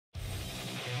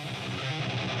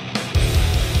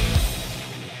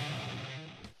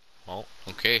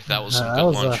Okay, that was some good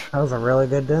lunch. That was a really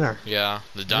good dinner. Yeah,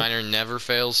 the diner never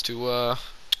fails to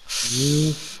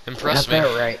You impress got me.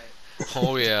 that right.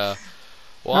 Oh yeah.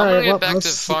 Well, All I'm right, gonna get well, back to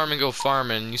farm and go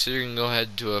farming. You said you're gonna go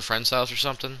head to a friend's house or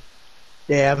something?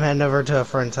 yeah, I'm heading over to a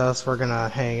friend's house. We're gonna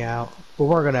hang out. Well,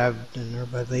 we're gonna have dinner,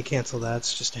 but they canceled that.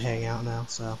 It's just a hangout now,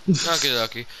 so. Okay,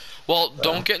 okay. Well, So,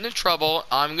 don't get into trouble.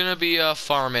 I'm gonna be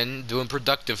farming, doing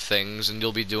productive things, and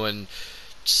you'll be doing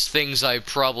things I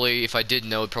probably, if I did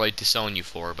know, would probably disown you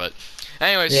for. But,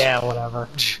 anyways, yeah, whatever.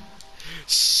 see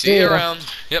See you ya. around.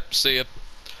 Yep, see ya.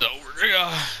 So we're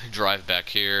gonna drive back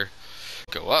here,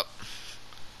 go up,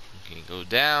 okay, go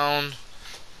down,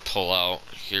 pull out.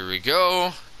 Here we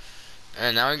go.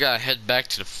 And now we gotta head back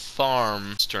to the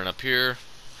farm. Let's turn up here.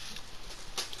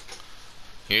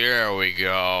 Here we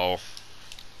go.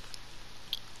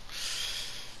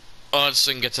 Oh, this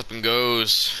thing gets up and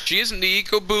goes. She isn't the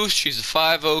EcoBoost, she's a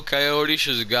 5.0 Coyote.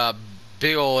 She's got a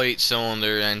big ol'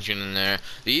 8-cylinder engine in there.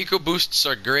 The EcoBoosts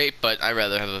are great, but I'd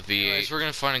rather have a V8. Anyways, we're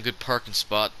gonna find a good parking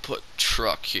spot, put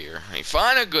truck here. I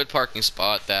find a good parking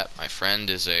spot. That, my friend,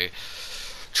 is a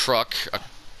truck.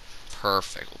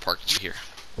 Perfect. We'll park it here.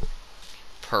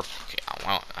 Perfect.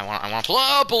 Okay, I want to pull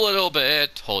up a little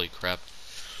bit. Holy crap.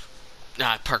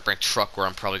 Nah, I parked my truck where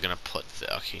I'm probably gonna put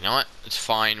the. Okay, you know what? It's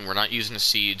fine. We're not using the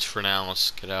seeds for now.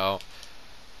 Let's get out.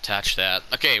 Attach that.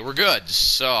 Okay, we're good.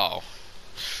 So,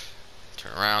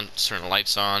 turn around. Turn the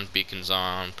lights on. Beacons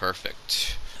on.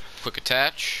 Perfect. Quick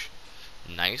attach.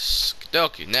 Nice.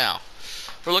 Okay, now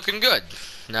we're looking good.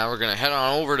 Now we're gonna head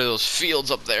on over to those fields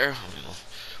up there.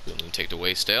 We don't need to take the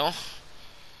waystale.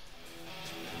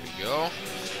 There we go.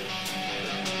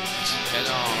 Let's head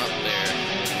on up there.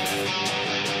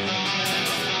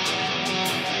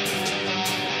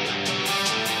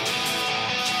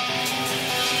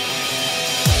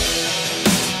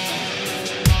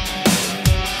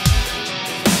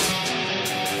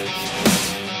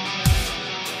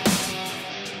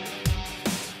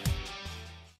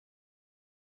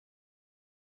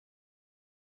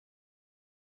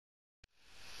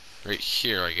 Right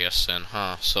here, I guess, then,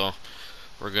 huh? So,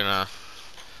 we're gonna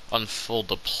unfold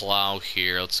the plow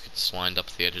here. Let's get this lined up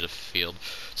at the edge of the field.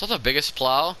 It's not the biggest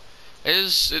plow.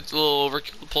 It's a little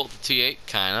overkill to pull the T8,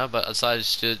 kinda, but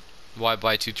besides, why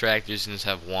buy two tractors and just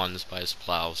have one just buy this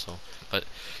plow, so. But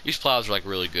these plows are, like,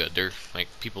 really good. They're, like,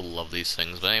 people love these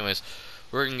things. But anyways,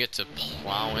 we're gonna get to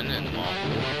plowing and, well,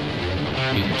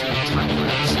 get into the time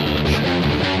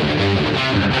lapse.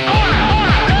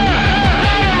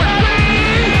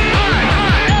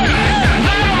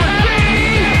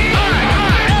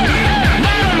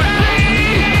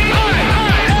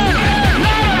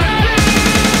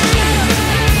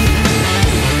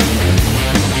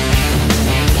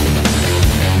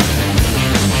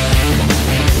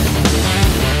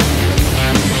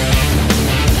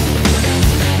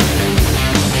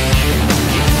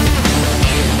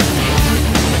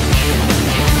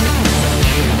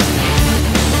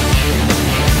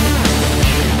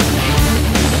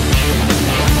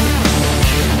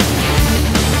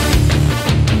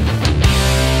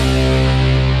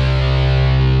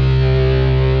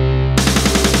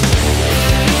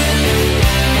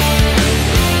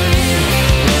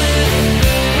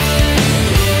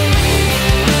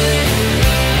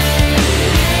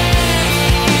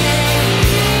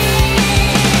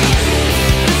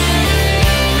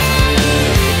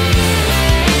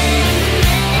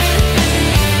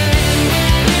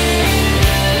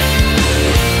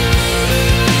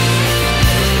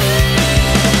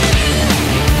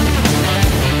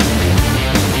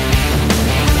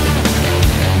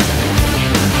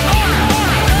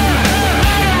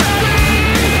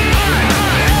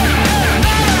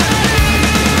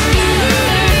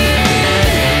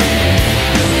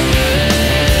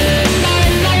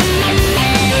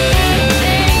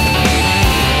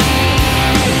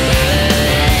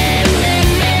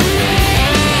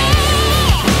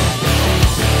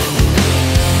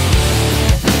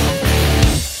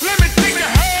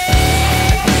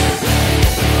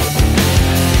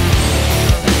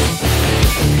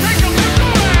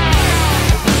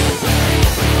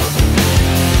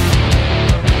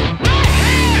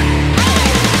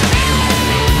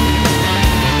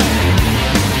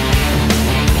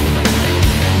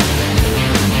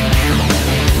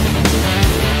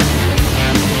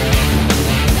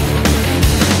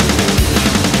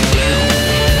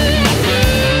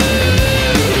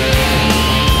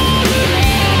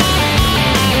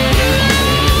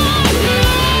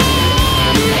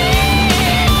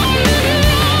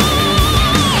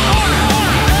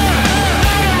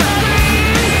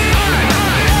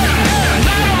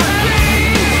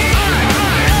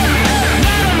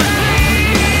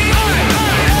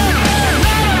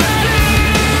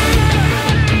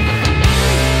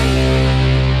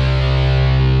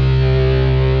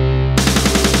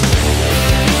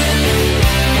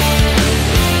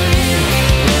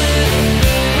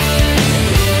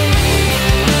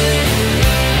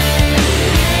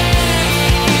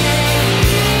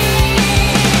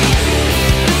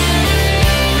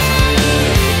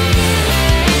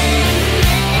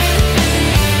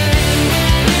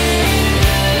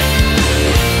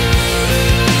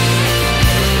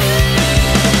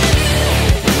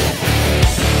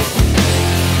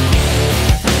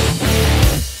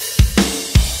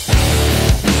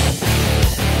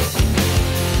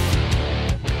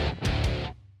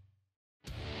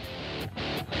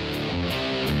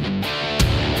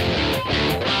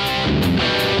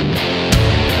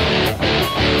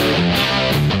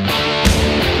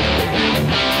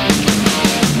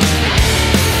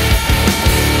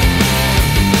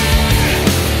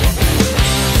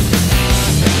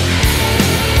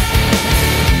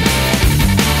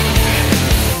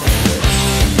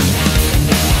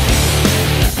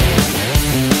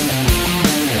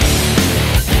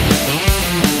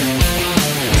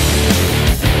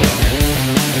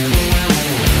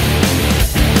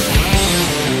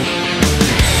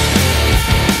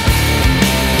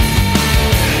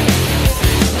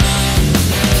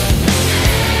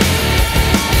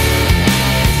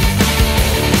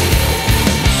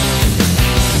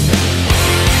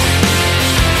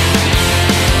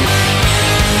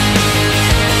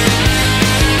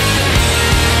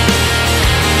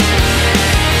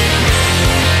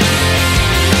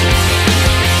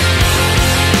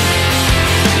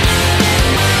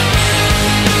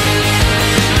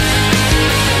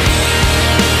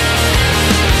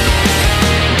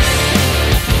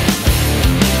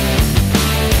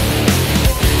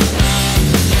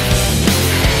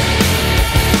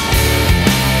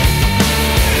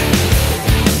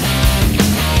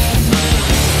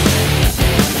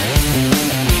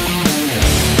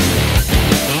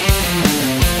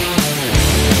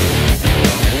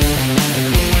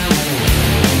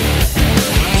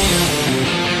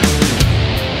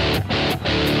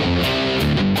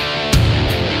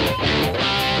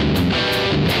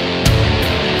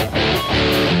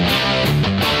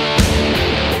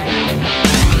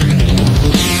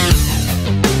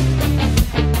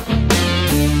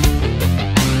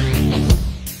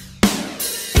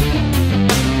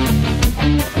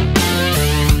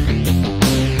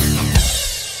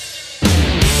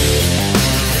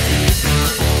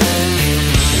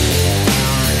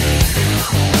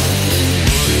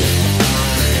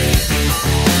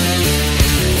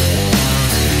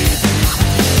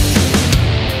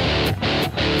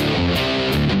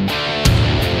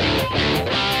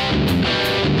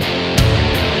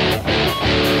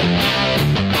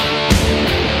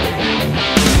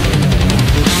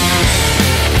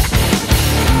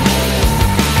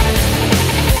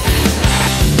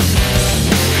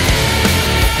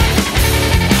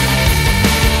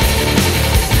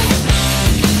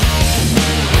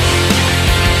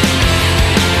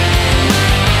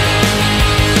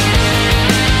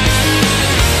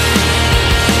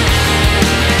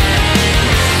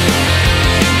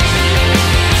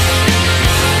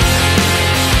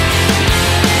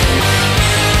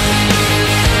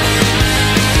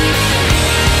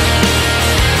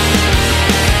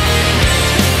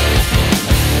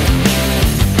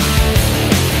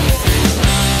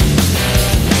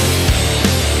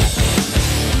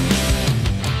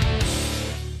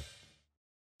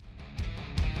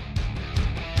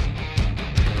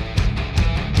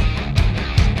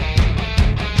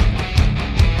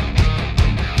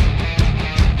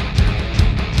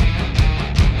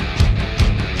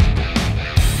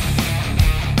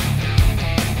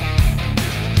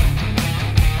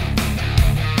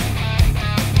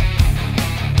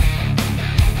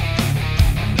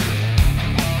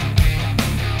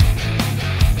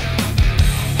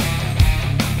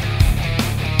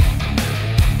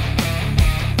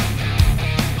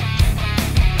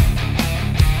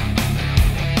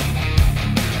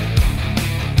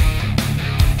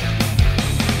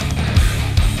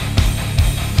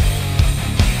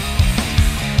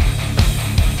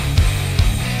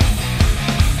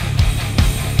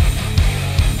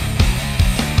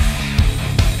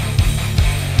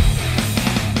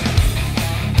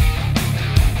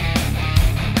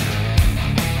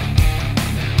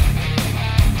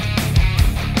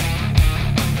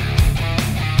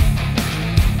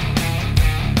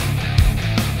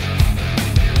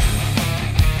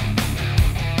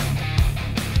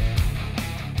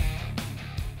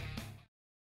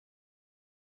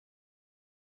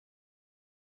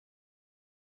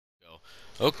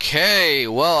 Okay,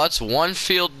 well, that's one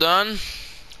field done.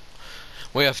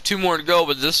 We have 2 more to go,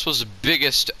 but this was the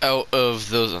biggest out of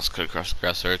those. Let's cut across the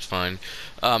grass there, it's fine.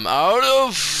 Out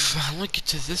of... Let me get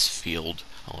to this field.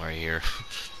 Oh, right here.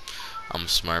 I'm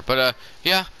smart. But,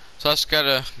 yeah. So I just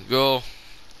gotta go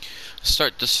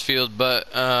start this field, but,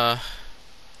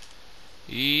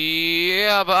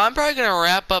 yeah, but I'm probably gonna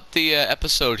wrap up the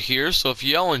episode here. So if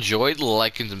y'all enjoyed,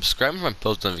 like and subscribe to my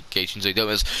post notifications so you don't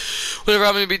miss whatever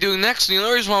I'm gonna be doing next. And the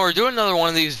only reason why we're doing another one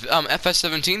of these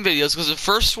FS17 videos because the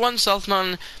first one, South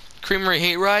Mountain Creamery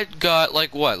hayride, got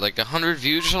like what, like 100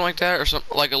 views or something like that, or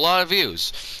something like a lot of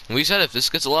views. And we said if this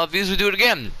gets a lot of views, we do it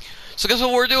again. So guess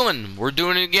what we're doing? We're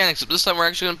doing it again, except this time we're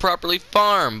actually gonna properly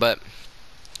farm, but.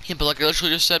 Yeah, but like I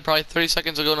literally just said probably 30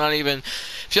 seconds ago, not even.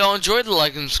 If y'all enjoyed,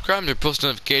 like and subscribe to post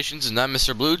notifications. And I'm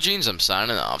Mr. Blue Jeans. I'm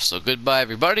signing off. So goodbye,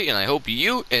 everybody, and I hope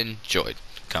you enjoyed.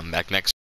 Come back next.